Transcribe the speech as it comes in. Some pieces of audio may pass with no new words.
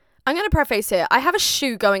preface here. I have a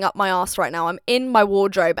shoe going up my arse right now. I'm in my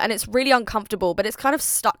wardrobe and it's really uncomfortable, but it's kind of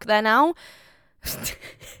stuck there now.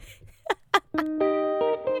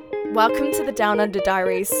 Welcome to the Down Under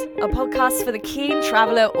Diaries, a podcast for the keen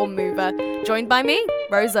traveller or mover, joined by me,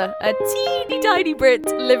 Rosa, a teeny tiny Brit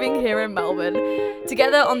living here in Melbourne.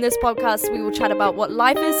 Together on this podcast, we will chat about what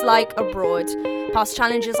life is like abroad, past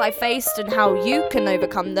challenges I faced and how you can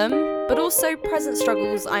overcome them, but also present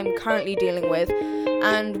struggles I'm currently dealing with,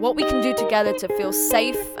 and what we can do together to feel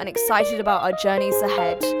safe and excited about our journeys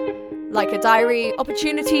ahead. Like a diary,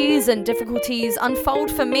 opportunities and difficulties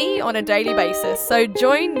unfold for me on a daily basis, so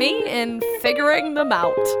join me in figuring them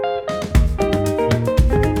out.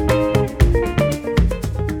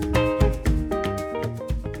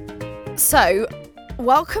 So,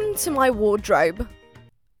 welcome to my wardrobe.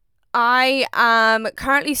 I am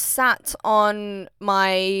currently sat on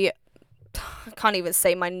my, I can't even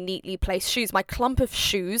say my neatly placed shoes, my clump of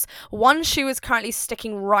shoes. One shoe is currently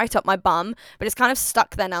sticking right up my bum, but it's kind of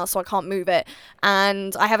stuck there now, so I can't move it.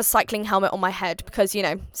 And I have a cycling helmet on my head because, you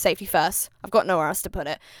know, safety first. I've got nowhere else to put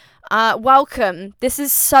it. Welcome. This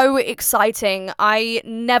is so exciting. I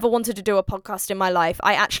never wanted to do a podcast in my life.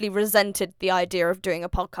 I actually resented the idea of doing a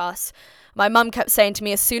podcast. My mum kept saying to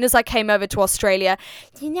me as soon as I came over to Australia,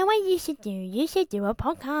 "You know what you should do? You should do a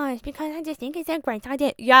podcast because I just think it's a great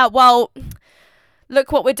idea." Yeah, well,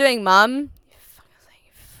 look what we're doing, Mum.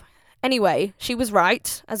 Anyway, she was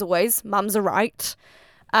right, as always. Mums are right.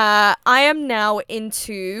 I am now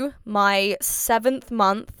into my 7th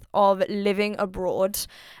month of living abroad,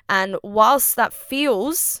 and whilst that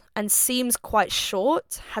feels and seems quite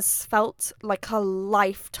short, has felt like a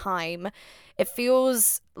lifetime. It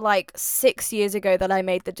feels like 6 years ago that I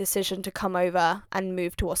made the decision to come over and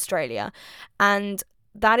move to Australia, and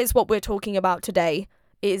that is what we're talking about today,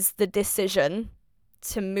 is the decision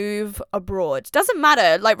to move abroad. Doesn't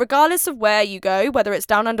matter, like, regardless of where you go, whether it's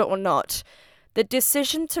down under or not, the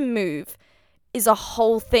decision to move is a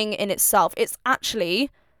whole thing in itself. It's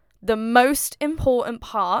actually the most important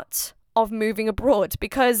part of moving abroad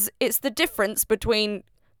because it's the difference between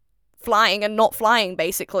flying and not flying,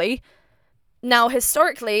 basically. Now,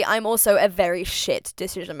 historically, I'm also a very shit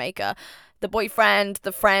decision maker. The boyfriend,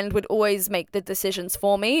 the friend would always make the decisions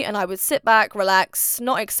for me, and I would sit back, relax,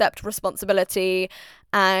 not accept responsibility.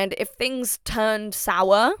 And if things turned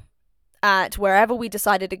sour at wherever we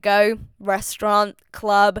decided to go, restaurant,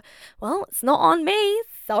 club, well, it's not on me,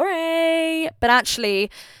 sorry. But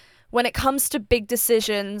actually, when it comes to big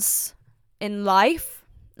decisions in life,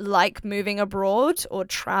 like moving abroad or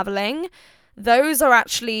traveling, those are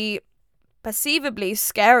actually perceivably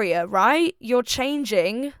scarier, right? You're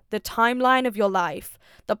changing the timeline of your life,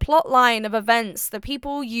 the plot line of events, the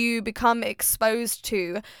people you become exposed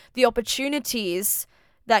to, the opportunities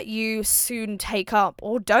that you soon take up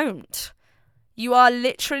or don't. You are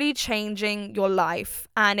literally changing your life,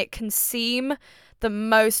 and it can seem the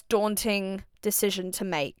most daunting decision to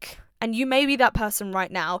make. And you may be that person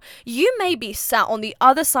right now. You may be sat on the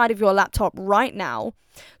other side of your laptop right now,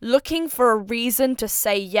 looking for a reason to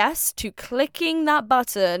say yes to clicking that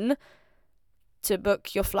button to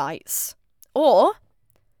book your flights. Or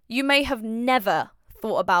you may have never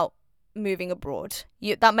thought about moving abroad.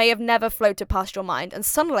 That may have never floated past your mind. And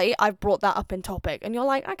suddenly I've brought that up in topic. And you're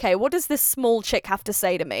like, okay, what does this small chick have to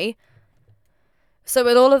say to me? So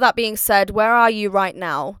with all of that being said, where are you right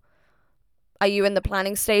now? Are you in the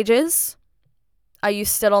planning stages? Are you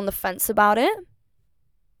still on the fence about it?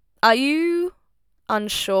 Are you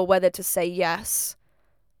unsure whether to say yes?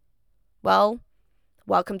 Well,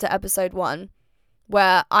 welcome to episode 1,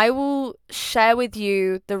 where I will share with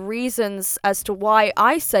you the reasons as to why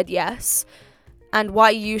I said yes and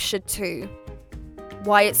why you should too.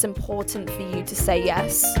 Why it's important for you to say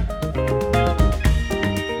yes.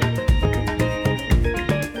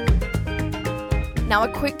 Now, a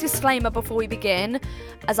quick disclaimer before we begin,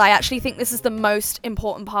 as I actually think this is the most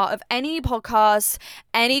important part of any podcast,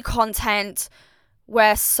 any content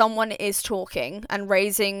where someone is talking and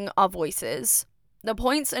raising our voices. The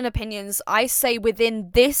points and opinions I say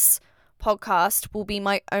within this podcast will be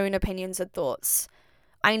my own opinions and thoughts.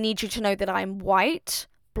 I need you to know that I'm white,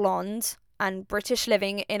 blonde, and British,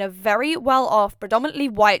 living in a very well-off, predominantly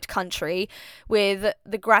white country with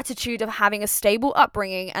the gratitude of having a stable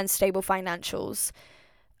upbringing and stable financials.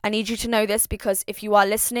 I need you to know this because if you are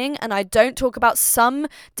listening and I don't talk about some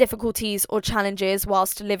difficulties or challenges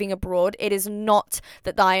whilst living abroad, it is not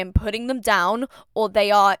that I am putting them down or they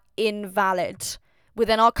are invalid.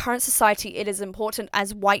 Within our current society, it is important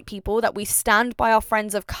as white people that we stand by our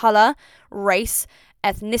friends of colour, race,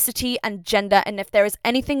 ethnicity, and gender. And if there is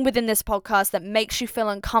anything within this podcast that makes you feel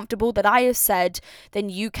uncomfortable that I have said, then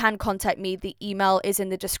you can contact me. The email is in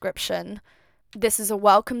the description. This is a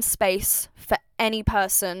welcome space for any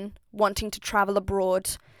person wanting to travel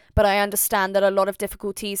abroad, but I understand that a lot of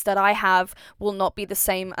difficulties that I have will not be the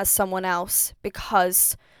same as someone else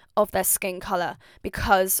because of their skin color,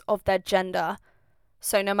 because of their gender.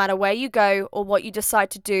 So no matter where you go or what you decide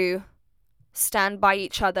to do, stand by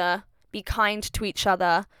each other, be kind to each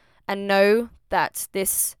other, and know that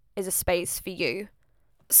this is a space for you.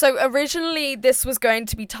 So originally this was going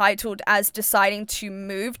to be titled as deciding to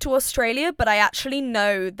move to Australia, but I actually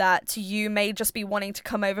know that you may just be wanting to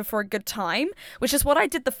come over for a good time, which is what I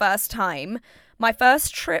did the first time. My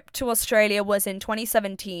first trip to Australia was in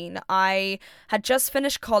 2017. I had just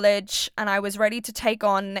finished college and I was ready to take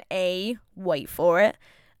on wait for it,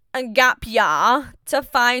 a gap year to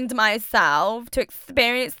find myself, to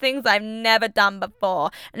experience things I've never done before.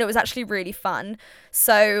 And it was actually really fun.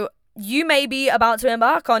 So you may be about to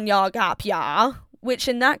embark on your gap year, which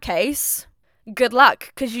in that case, good luck,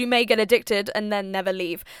 because you may get addicted and then never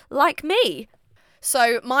leave, like me.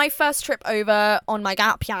 So my first trip over on my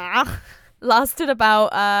gap year lasted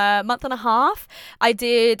about a month and a half. I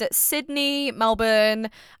did Sydney, Melbourne,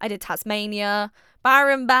 I did Tasmania,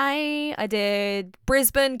 Byron Bay, I did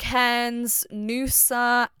Brisbane, Cairns,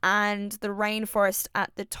 Noosa, and the rainforest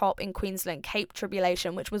at the top in Queensland, Cape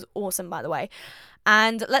Tribulation, which was awesome, by the way.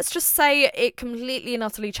 And let's just say it completely and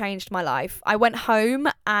utterly changed my life. I went home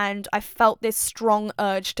and I felt this strong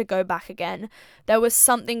urge to go back again. There was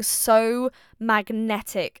something so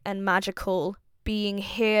magnetic and magical being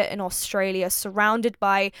here in Australia, surrounded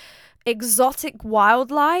by exotic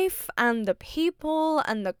wildlife and the people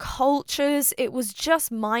and the cultures. It was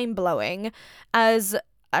just mind-blowing. As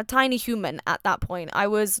a tiny human at that point, I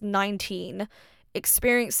was 19,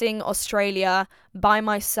 experiencing Australia by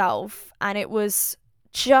myself, and it was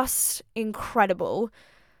just incredible.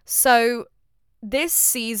 So this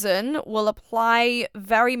season will apply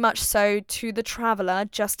very much so to the traveler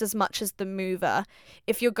just as much as the mover.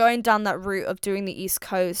 If you're going down that route of doing the East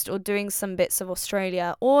Coast or doing some bits of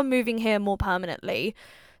Australia or moving here more permanently.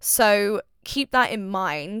 So keep that in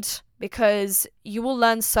mind, because you will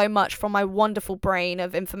learn so much from my wonderful brain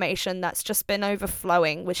of information that's just been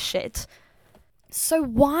overflowing with shit. So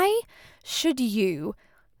why should you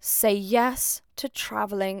say yes to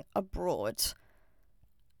traveling abroad?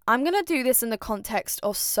 I'm going to do this in the context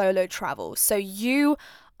of solo travel. So you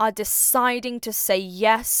are deciding to say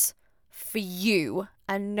yes for you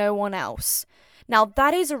and no one else. Now,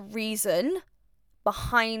 that is a reason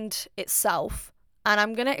behind itself. And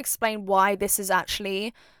I'm going to explain why this is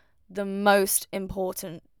actually the most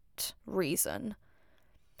important reason.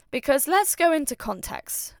 Because let's go into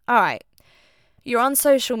context. All right. You're on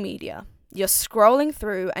social media. You're scrolling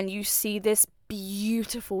through and you see this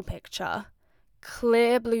beautiful picture.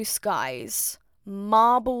 Clear blue skies,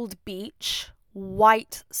 marbled beach,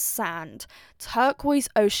 white sand, turquoise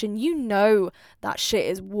ocean. You know that shit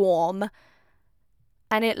is warm.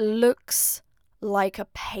 And it looks like a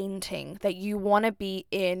painting that you want to be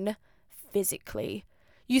in physically.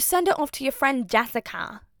 You send it off to your friend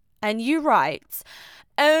Jessica and you write,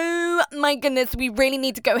 "Oh my goodness, we really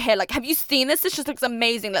need to go here. Like, have you seen this? This just looks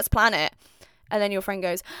amazing. Let's plan it." And then your friend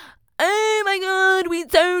goes, "Oh my god, we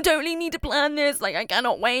so totally need to plan this. Like, I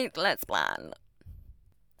cannot wait. Let's plan."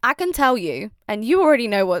 I can tell you, and you already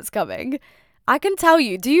know what's coming. I can tell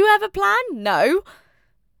you, do you have a plan? No.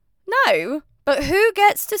 No. But who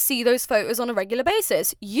gets to see those photos on a regular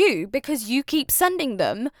basis? You, because you keep sending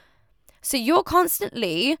them. So you're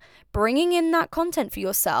constantly bringing in that content for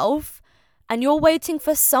yourself, and you're waiting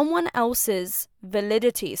for someone else's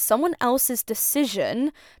validity, someone else's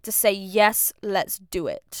decision to say, yes, let's do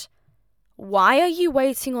it. Why are you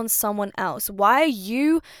waiting on someone else? Why are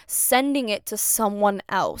you sending it to someone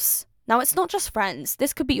else? Now, it's not just friends.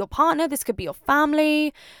 This could be your partner. This could be your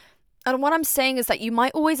family. And what I'm saying is that you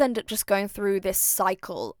might always end up just going through this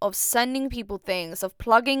cycle of sending people things, of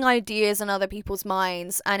plugging ideas in other people's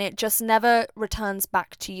minds, and it just never returns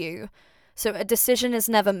back to you. So a decision is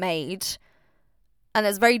never made. And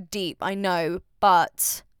it's very deep, I know,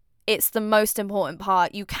 but it's the most important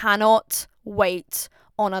part. You cannot wait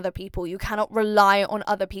on other people. You cannot rely on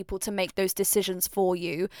other people to make those decisions for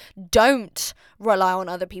you. Don't rely on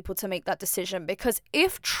other people to make that decision, because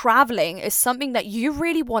if traveling is something that you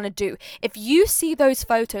really want to do, if you see those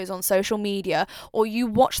photos on social media, or you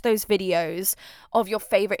watch those videos of your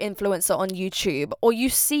favorite influencer on YouTube, or you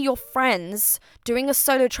see your friends doing a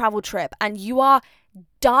solo travel trip and you are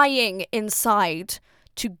dying inside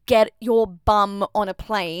to get your bum on a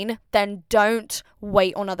plane, then don't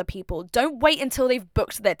wait on other people. Don't wait until they've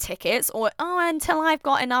booked their tickets or, until I've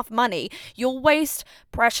got enough money. You'll waste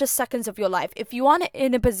precious seconds of your life. If you are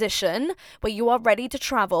in a position where you are ready to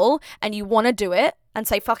travel and you want to do it and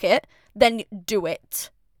say, fuck it, then do it.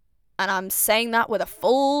 And I'm saying that with a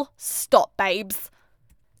full stop, babes.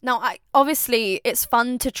 Now, obviously, it's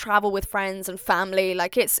fun to travel with friends and family.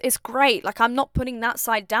 Like, it's great. Like, I'm not putting that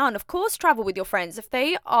side down. Of course, travel with your friends. If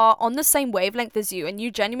they are on the same wavelength as you and you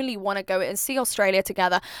genuinely want to go and see Australia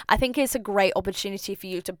together, I think it's a great opportunity for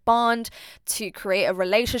you to bond, to create a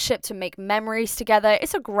relationship, to make memories together.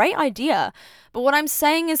 It's a great idea. But what I'm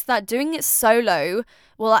saying is that doing it solo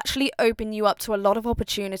will actually open you up to a lot of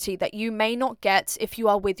opportunity that you may not get if you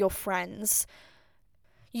are with your friends.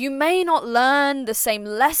 You may not learn the same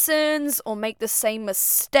lessons or make the same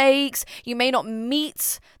mistakes. You may not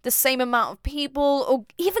meet the same amount of people or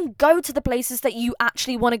even go to the places that you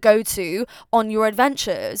actually want to go to on your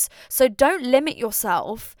adventures. So don't limit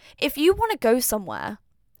yourself. If you want to go somewhere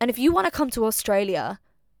and if you want to come to Australia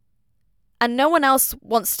and no one else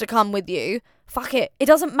wants to come with you, fuck it. It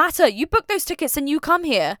doesn't matter. You book those tickets and you come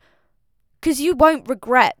here. Because you won't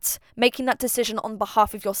regret making that decision on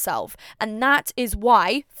behalf of yourself. And that is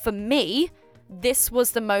why, for me, this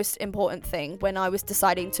was the most important thing when I was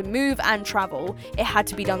deciding to move and travel. It had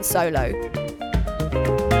to be done solo.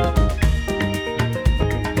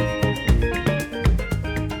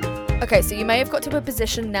 Okay, so you may have got to a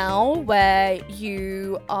position now where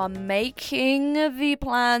you are making the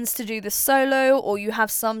plans to do this solo, or you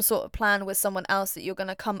have some sort of plan with someone else that you're going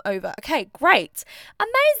to come over. Okay, great.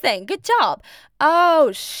 Amazing. Good job.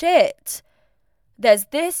 Oh, shit. There's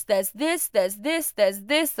this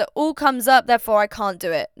that all comes up, therefore I can't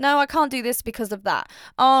do it. No, I can't do this because of that.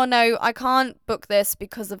 Oh no, I can't book this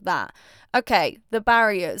because of that. Okay, the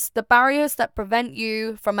barriers that prevent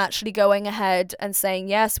you from actually going ahead and saying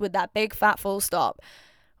yes with that big fat full stop.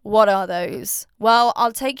 What are those? Well,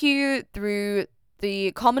 I'll take you through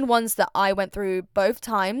the common ones that I went through both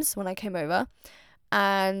times when I came over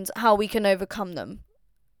and how we can overcome them.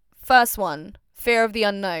 First one, fear of the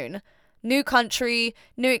unknown. New country,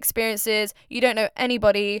 new experiences, you don't know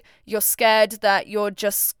anybody, you're scared that you're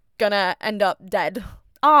just gonna end up dead.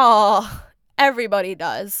 Everybody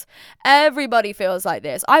does. Everybody feels like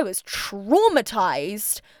this. I was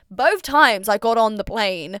traumatized both times I got on the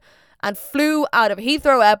plane and flew out of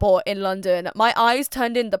Heathrow Airport in London. My eyes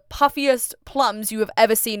turned in the puffiest plums you have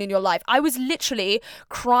ever seen in your life. I was literally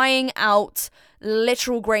crying out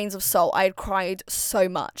literal grains of salt. I had cried so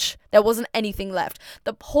much. There wasn't anything left.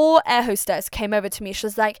 The poor air hostess came over to me. She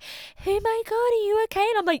was like, oh my God, are you okay?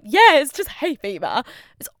 And I'm like, yeah, it's just hay fever.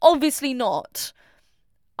 It's obviously not.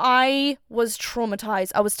 I was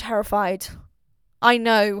traumatized. I was terrified. I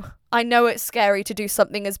know it's scary to do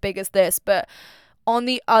something as big as this, but on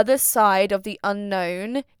the other side of the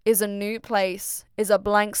unknown is a new place, is a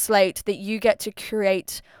blank slate that you get to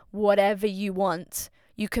create whatever you want.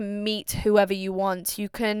 You can meet whoever you want. You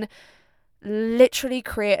can literally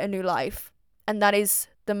create a new life. And that is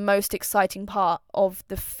the most exciting part of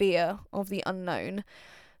the fear of the unknown.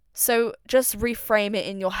 So just reframe it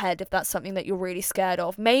in your head if that's something that you're really scared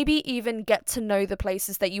of. Maybe even get to know the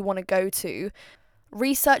places that you want to go to.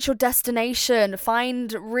 Research your destination,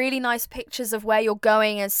 find really nice pictures of where you're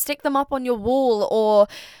going and stick them up on your wall, or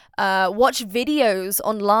watch videos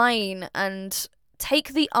online and take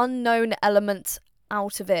the unknown element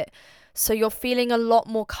out of it. So you're feeling a lot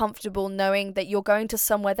more comfortable knowing that you're going to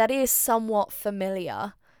somewhere that is somewhat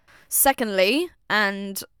familiar. Secondly,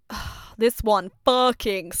 and this one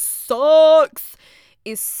fucking sucks,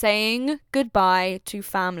 is saying goodbye to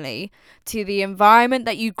family, to the environment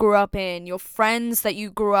that you grew up in, your friends that you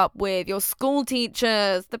grew up with, your school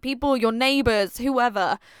teachers, the people, your neighbors,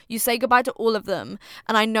 whoever. You say goodbye to all of them.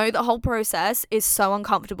 And I know the whole process is so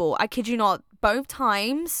uncomfortable. I kid you not, both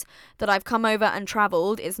times that I've come over and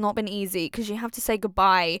traveled, it's not been easy because you have to say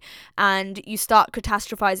goodbye and you start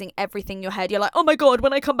catastrophizing everything in your head. You're like, oh my God,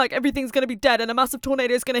 when I come back, everything's going to be dead and a massive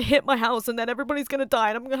tornado is going to hit my house and then everybody's going to die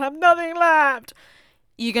and I'm going to have nothing left.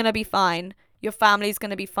 You're going to be fine. Your family's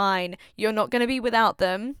going to be fine. You're not going to be without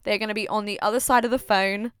them. They're going to be on the other side of the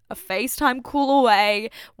phone, a FaceTime call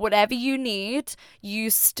away, whatever you need.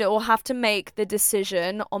 You still have to make the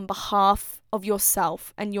decision on behalf of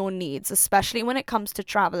yourself and your needs, especially when it comes to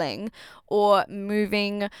traveling or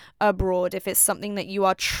moving abroad, if it's something that you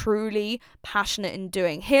are truly passionate in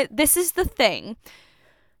doing. Here, this is the thing.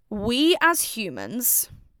 We as humans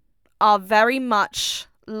are very much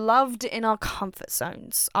loved in our comfort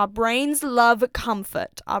zones. Our brains love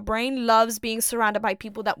comfort. Our brain loves being surrounded by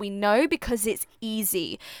people that we know because it's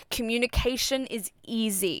easy. Communication is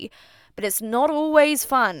easy, but it's not always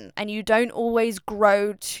fun, and you don't always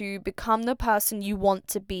grow to become the person you want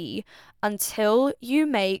to be until you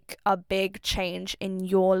make a big change in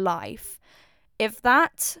your life. If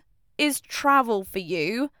that is travel for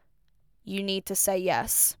you, you need to say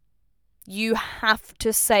yes. You have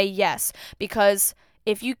to say yes, because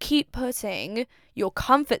if you keep putting your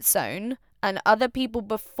comfort zone and other people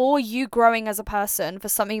before you growing as a person for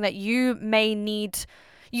something that you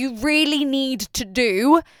really need to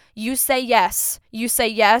do, you say yes. You say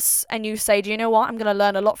yes, and you say, do you know what? I'm going to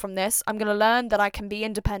learn a lot from this. I'm going to learn that I can be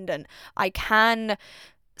independent. I can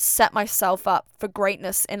set myself up for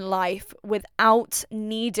greatness in life without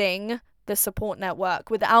needing the support network,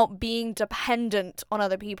 without being dependent on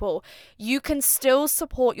other people. You can still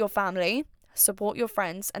support your family, support your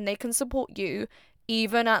friends, and they can support you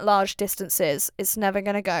even at large distances. It's never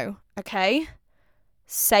going to go, okay?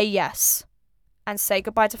 Say yes and say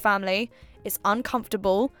goodbye to family. It's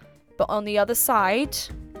uncomfortable, but on the other side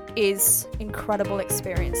is incredible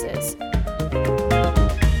experiences.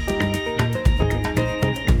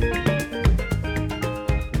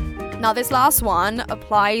 Now, this last one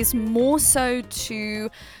applies more so to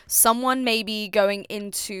someone maybe going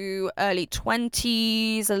into early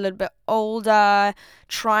 20s, a little bit older,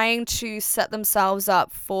 trying to set themselves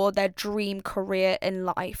up for their dream career in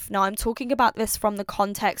life. Now, I'm talking about this from the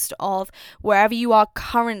context of wherever you are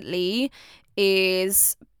currently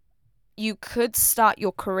is you could start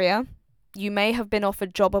your career. You may have been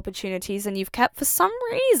offered job opportunities and for some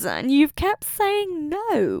reason, you've kept saying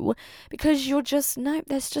no because you're just, no,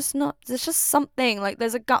 there's just something, like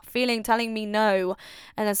there's a gut feeling telling me no,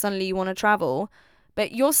 and then suddenly you want to travel.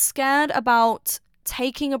 But you're scared about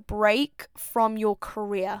taking a break from your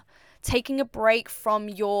career, taking a break from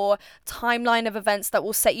your timeline of events that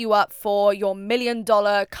will set you up for your $1 million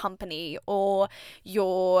company or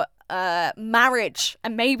your marriage,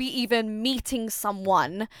 and maybe even meeting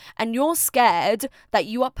someone, and you're scared that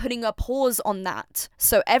you are putting a pause on that.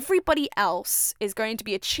 So everybody else is going to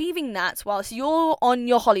be achieving that whilst you're on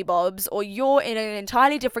your hollybobs, or you're in an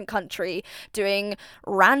entirely different country doing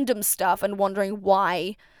random stuff and wondering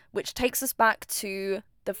why, which takes us back to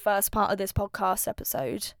the first part of this podcast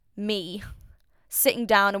episode, me sitting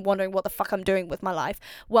down and wondering what the fuck I'm doing with my life.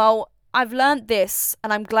 Well, I've learned this,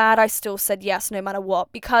 and I'm glad I still said yes no matter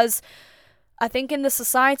what, because I think in the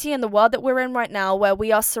society and the world that we're in right now, where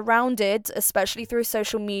we are surrounded, especially through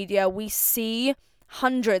social media, we see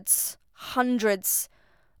hundreds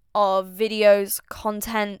of videos,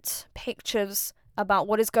 content, pictures about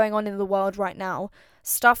what is going on in the world right now.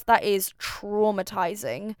 Stuff that is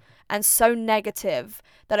traumatizing and so negative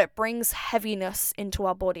that it brings heaviness into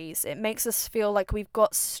our bodies. It makes us feel like we've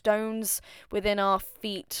got stones within our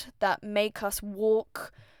feet that make us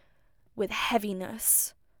walk with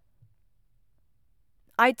heaviness.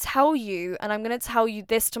 I tell you, and I'm going to tell you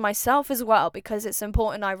this to myself as well, because it's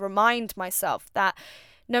important I remind myself that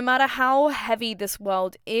no matter how heavy this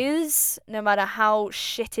world is, no matter how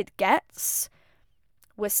shit it gets,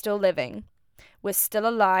 we're still living. We're still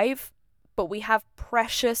alive, but we have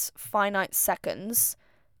precious finite seconds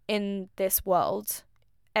in this world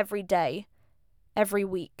every day, every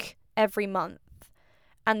week, every month.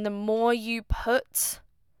 And the more you put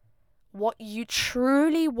what you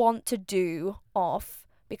truly want to do off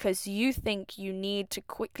because you think you need to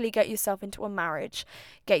quickly get yourself into a marriage,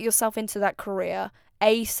 get yourself into that career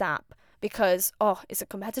ASAP, because, it's a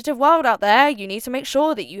competitive world out there. You need to make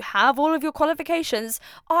sure that you have all of your qualifications.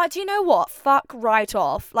 Do you know what? Fuck right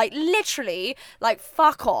off. Like, literally,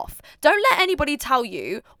 fuck off. Don't let anybody tell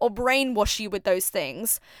you or brainwash you with those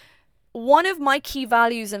things. One of my key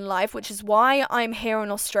values in life, which is why I'm here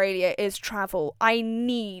in Australia, is travel.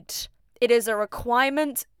 It is a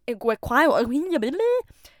requirement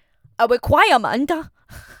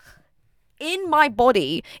in my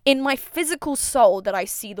body, in my physical soul, that I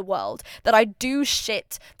see the world, that I do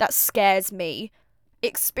shit that scares me,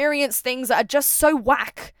 experience things that are just so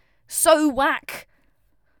whack,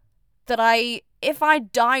 that if I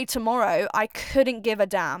die tomorrow, I couldn't give a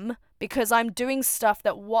damn, because I'm doing stuff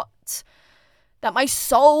that my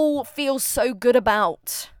soul feels so good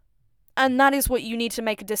about. And that is what you need to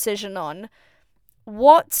make a decision on.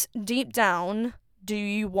 What deep down do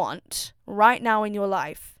you want right now in your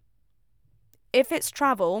life? If it's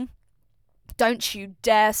travel, don't you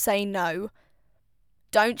dare say no.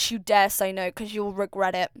 Don't you dare say no, because you'll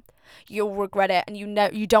regret it. You'll regret it, and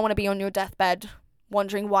you don't want to be on your deathbed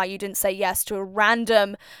wondering why you didn't say yes to a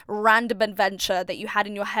random adventure that you had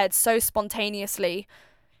in your head so spontaneously.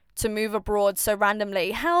 to move abroad so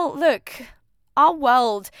randomly. Hell, look, our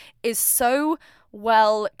world is so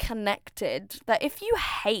well connected that if you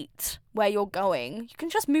hate where you're going, you can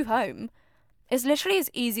just move home. It's literally as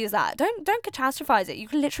easy as that. Don't catastrophize it. You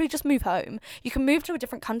can literally just move home. You can move to a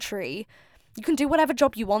different country. You can do whatever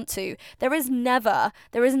job you want to. There is never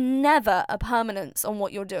a permanence on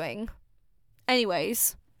what you're doing.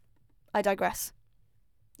 Anyways, I digress.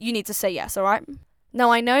 You need to say yes, all right?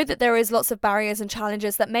 Now, I know that there is lots of barriers and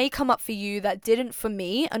challenges that may come up for you that didn't for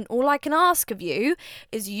me, and all I can ask of you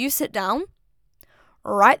is you sit down,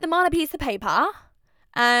 write them on a piece of paper,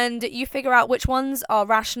 and you figure out which ones are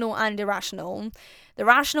rational and irrational. The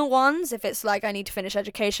rational ones, if it's like I need to finish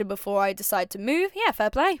education before I decide to move, yeah, fair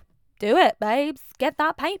play. Do it, babes. Get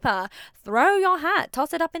that paper. Throw your hat.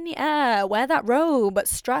 Toss it up in the air. Wear that robe.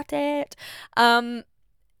 Strut it. And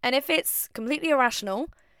if it's completely irrational,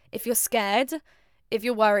 if you're scared, if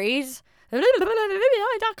you're worried,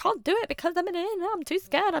 I can't do it because I'm too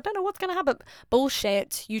scared. I don't know what's going to happen.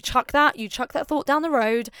 Bullshit. You chuck that thought down the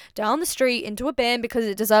road, down the street, into a bin because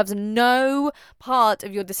it deserves no part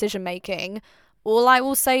of your decision making. All I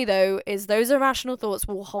will say, though, is those irrational thoughts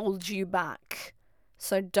will hold you back.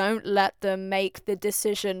 So don't let them make the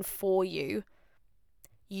decision for you.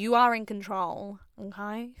 You are in control,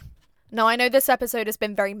 okay? Now, I know this episode has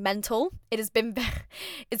been very mental. It's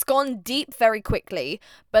gone deep very quickly,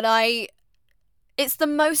 but it's the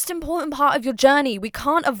most important part of your journey. We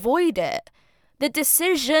can't avoid it. The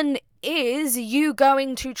decision is you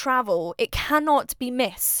going to travel. It cannot be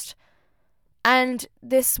missed. And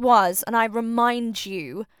this was, and I remind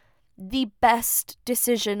you, the best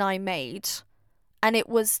decision I made. And it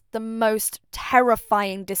was the most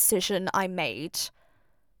terrifying decision I made.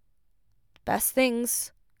 Best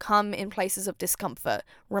things come in places of discomfort.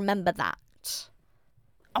 Remember that.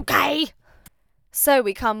 Okay? So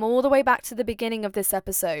we come all the way back to the beginning of this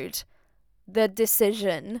episode. The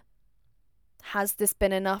decision. Has this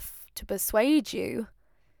been enough to persuade you?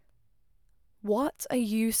 What are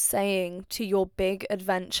you saying to your big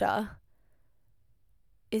adventure?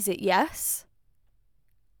 Is it yes?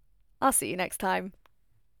 I'll see you next time.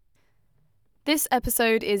 This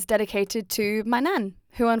episode is dedicated to my nan,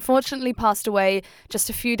 who unfortunately passed away just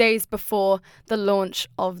a few days before the launch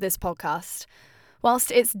of this podcast.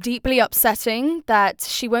 Whilst it's deeply upsetting that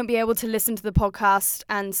she won't be able to listen to the podcast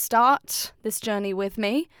and start this journey with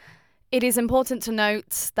me, it is important to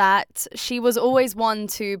note that she was always one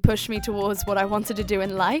to push me towards what I wanted to do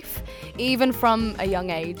in life, even from a young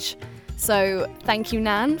age. So thank you,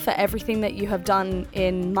 Nan, for everything that you have done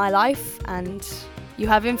in my life, and you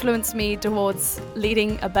have influenced me towards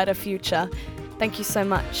leading a better future. Thank you so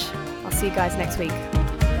much. I'll see you guys next week.